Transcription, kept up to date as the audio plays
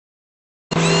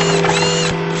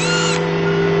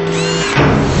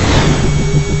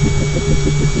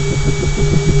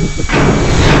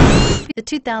The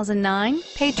 2009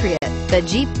 Patriot. The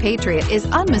Jeep Patriot is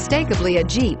unmistakably a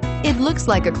Jeep. It looks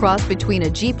like a cross between a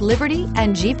Jeep Liberty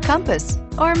and Jeep Compass,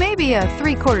 or maybe a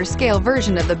 3/4 scale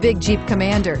version of the big Jeep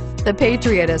Commander. The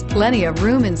Patriot has plenty of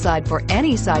room inside for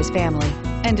any size family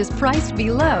and is priced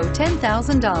below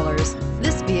 $10,000.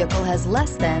 This vehicle has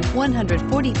less than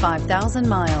 145,000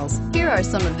 miles. Here are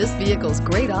some of this vehicle's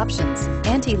great options: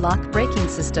 anti-lock braking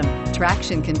system,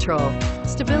 traction control,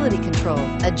 stability control,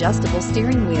 adjustable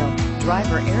steering wheel,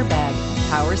 driver airbag,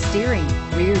 power steering,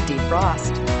 rear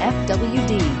defrost,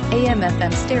 FWD,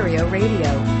 AM/FM stereo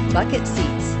radio, bucket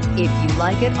seats. If you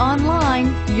like it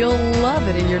online, you'll love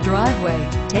it in your driveway.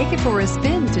 Take it for a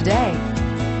spin today.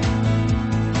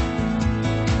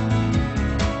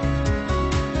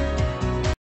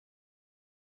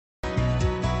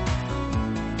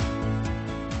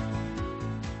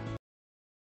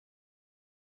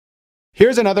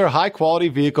 Here's another high-quality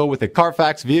vehicle with a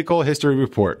Carfax Vehicle History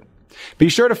Report. Be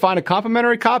sure to find a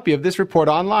complimentary copy of this report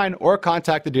online or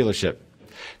contact the dealership.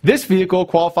 This vehicle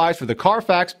qualifies for the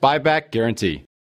Carfax Buyback Guarantee.